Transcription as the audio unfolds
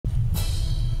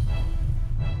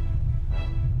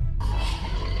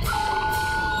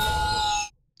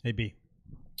Hey, B.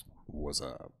 What's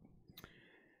up?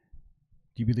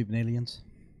 Do you believe in aliens?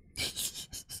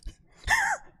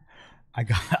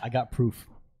 I got proof.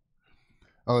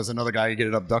 Oh, is another guy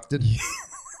getting abducted?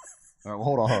 All right,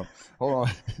 well, hold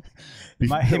on.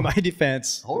 In my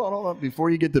defense. Hold on. Before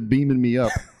you get to beaming me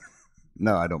up.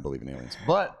 No, I don't believe in aliens.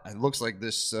 But it looks like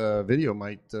this video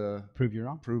might Prove you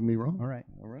wrong. prove me wrong. All right.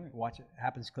 Watch it.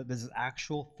 Happens clip. This is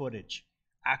actual footage.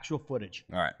 Actual footage.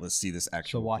 All right, let's see this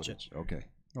actual So watch footage. it. Okay.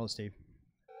 Roll it, Steve.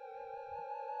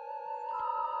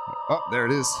 Oh, there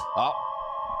it is. Oh,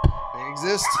 they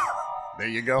exist. There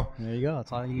you go. There you go.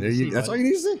 That's all you need to see. That's all you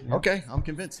need to see. Yeah. Okay, I'm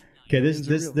convinced. Okay, this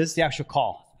is the actual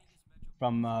call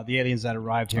from the aliens that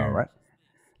arrived here. All right.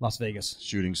 Las Vegas.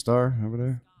 Shooting star over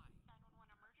there.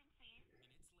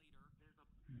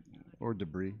 Or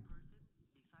debris.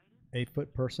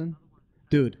 8-foot person.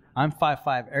 Dude, I'm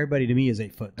 5'5". Everybody to me is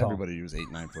 8 foot tall. Everybody was 8,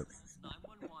 9 foot.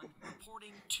 911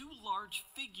 reporting 2 large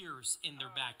figures in their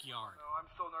backyard. Oh, I'm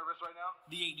so nervous right now.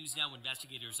 The 8 News Now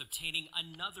investigators obtaining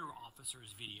another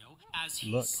officer's video as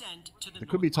he Look. sent to the There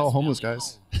could be tall homeless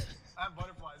Northwest guys. Valley home. I have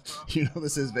butterflies, bro. You know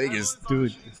this is Vegas,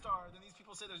 Dude. dude. Then these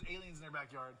people say there's aliens in their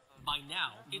backyard. By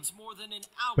now, it's more than an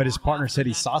hour. But his partner after said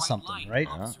he that saw bright something, light, right?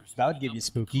 officers That would meeting give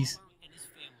up you with the spookies. caller and his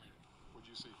family. What'd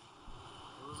you see?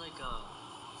 It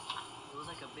was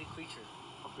like a big creature.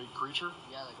 A big creature?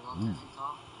 Yeah, like around 10 feet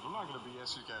tall. I'm not gonna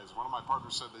BS you guys. One of my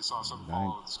partners said they saw something 9,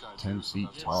 fall out of the sky. 10 too, so feet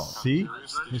that's why I'm tall. kinda See?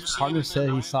 curious. Did you His see partner anything, said he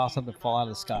Bryan? saw something fall out of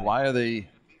the sky. Why are they?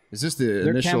 Is this the They're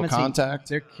initial canvassing- contact?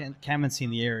 They're canvassing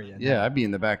the area. Yeah, I'd be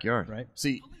in the backyard. Right.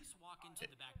 See, Police walk into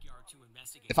the backyard to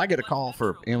investigate. if I get a but call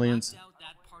for Metro aliens, blacked out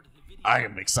that part of the video I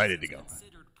am excited to go.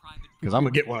 considered private because I'm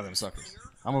gonna get one of them suckers.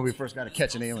 I'm gonna be the first guy to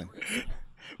catch an alien. What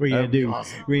are you gonna That'd be do?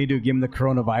 awesome. What are you gonna do? Give him the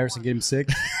coronavirus and get him sick?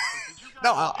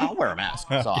 No, I'll wear a mask,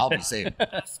 so I'll be safe.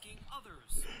 asking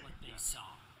others what they saw.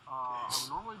 I would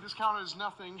normally discount it as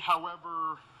nothing.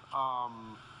 However,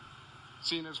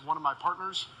 seeing as one of my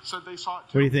partners said they saw it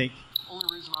too. What do you think? Only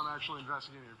reason I'm actually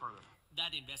investigating it further.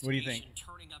 That What do you think? investigation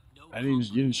turning up no You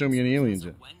didn't show me any aliens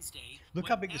yet. Wednesday, Look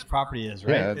how big this property is,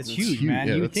 right? Yeah, it's it's huge, huge. man.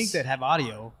 Yeah, you would that's- think they'd have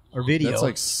audio or video. That's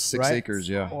like 6 right? acres,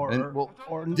 yeah. Or, And, well,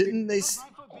 or didn't they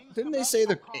say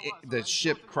the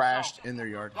ship crashed in their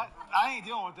yard? I ain't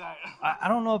dealing with that. I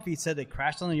don't know if he said they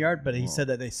crashed on the yard, but he said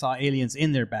that they saw aliens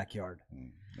in their backyard.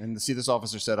 And see, this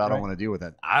officer said, "I don't Right. want to deal with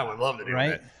that." I would love to deal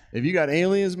Right. with that. If you got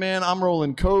aliens, man, I'm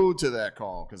rolling code to that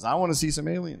call because I want to see some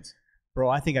aliens. Bro,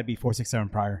 I think I'd be 467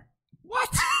 prior. What?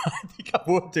 I think I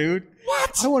would, dude.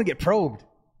 What? I don't want to get probed.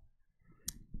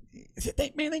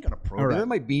 They ain't gonna probe All you. right. They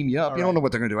might beam you up. All you don't right. know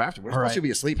what they're gonna do afterwards. All Plus, right. you'll be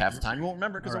asleep half the time. You won't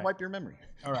remember because All they'll right. wipe your memory.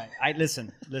 All right.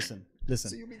 Listen.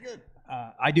 So you'll be good.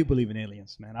 I do believe in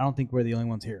aliens, man. I don't think we're the only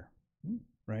ones here.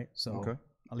 Right? So Okay.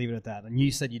 I'll leave it at that. And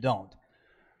you said you don't.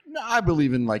 No, I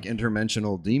believe in like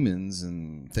interdimensional demons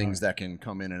and things that can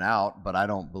come in and out, but I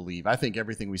don't believe. I think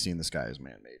everything we see in the sky is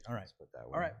man-made. All right. Let's put it that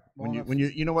way. All right. When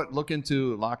you know what? Look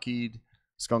into Lockheed,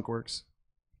 Skunk Works,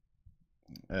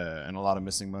 and a lot of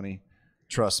missing money.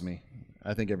 Trust me,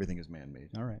 I think everything is man-made.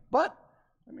 All right. But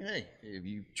I mean, hey, if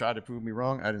you try to prove me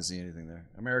wrong, I didn't see anything there.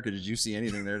 America, did you see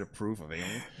anything there to proof of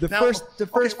aliens? The Now- first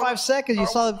okay, 5 seconds you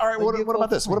saw. All right, what about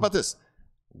this? What about this?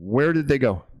 Where did they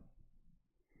go?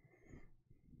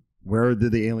 Where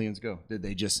did the aliens go? Did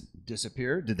they just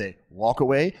disappear? Did they walk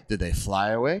away? Did they fly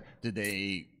away? Did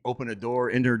they open a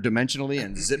door interdimensionally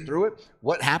and zip through it?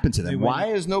 What happened to them? They went- Why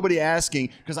is nobody asking?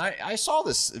 Because I saw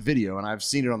this video and I've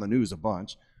seen it on the news a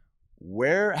bunch.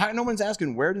 No one's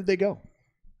asking, where did they go?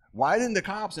 Why didn't the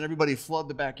cops and everybody flood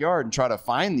the backyard and try to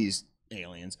find these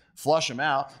aliens, flush them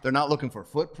out? They're not looking for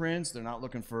footprints. They're not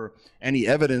looking for any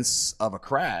evidence of a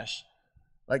crash.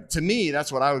 Like, to me,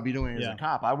 that's what I would be doing as Yeah. a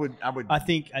cop. I would I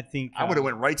think. I would have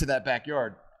went right to that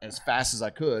backyard as fast as I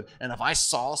could. And if I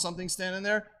saw something standing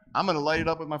there, I'm going to light it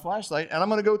up with my flashlight and I'm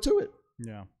going to go to it.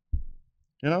 Yeah.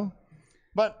 You know?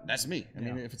 But that's me. I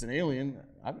mean, if it's an alien,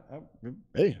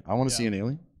 hey, I want to see an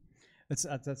alien. That's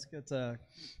a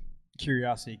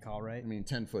curiosity call, right? I mean,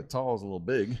 10 foot tall is a little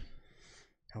big.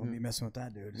 I wouldn't be messing with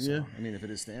that, dude. Yeah. I mean, if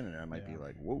it is standing there, I might be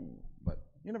like, whoa. But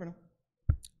you never know.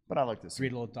 But I like this. 3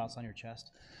 little dots on your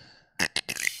chest.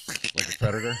 Like a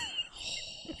predator.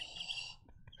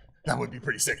 That would be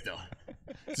pretty sick, though.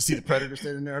 To see the predator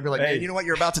standing there, I'd be like, Hey, hey, you know what?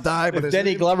 You're about to die. But If it's-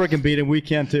 Danny Glover can beat him, we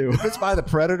can too. if it's by the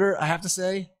predator, I have to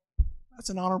say, that's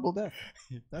an honorable death.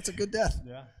 That's a good death.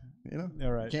 Yeah. You know?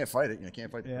 All right. You can't fight it. You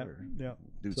can't fight the Yeah. predator. Yeah.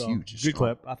 Dude's So, huge. He's Good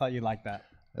strong. clip. I thought you'd like that.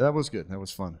 That was good. That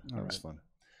was fun. That was right. fun.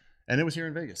 And it was here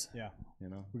in Vegas. Yeah. You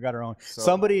know, We got our own. So-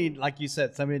 Somebody, like you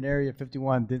said, somebody in Area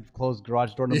 51 did close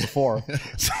garage door number 4.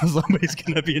 So somebody's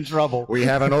going to be in trouble. we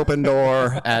have an open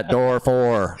door at door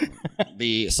 4.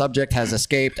 The subject has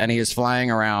escaped and he is flying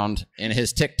around in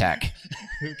his Tic Tac.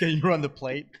 Can you run the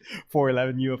plate?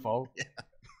 411 UFO? Yeah.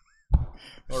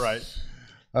 All right.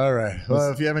 All right.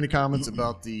 Well, if you have any comments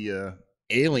about the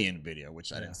alien video,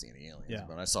 which I didn't see any aliens,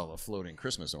 but I saw the floating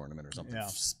Christmas ornament or something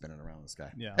spinning around the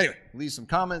sky. Yeah. Anyway, leave some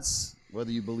comments,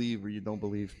 whether you believe or you don't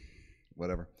believe,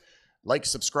 whatever. Like,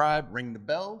 subscribe, ring the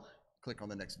bell, click on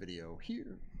the next video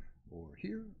here or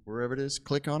here, wherever it is.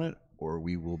 Click on it, or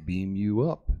we will beam you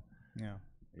up. Yeah.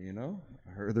 You know,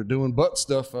 I heard they're doing butt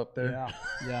stuff up there. Yeah.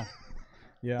 Yeah.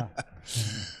 Yeah.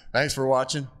 Thanks for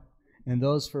watching. And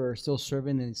those for still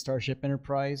serving in Starship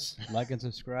Enterprise, like and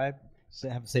subscribe.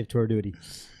 Have a safe tour duty.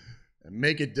 And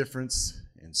make a difference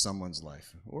in someone's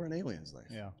life or an alien's life.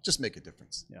 Yeah. Just make a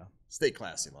difference. Yeah. Stay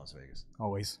classy, Las Vegas.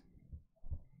 Always.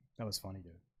 That was funny,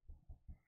 dude.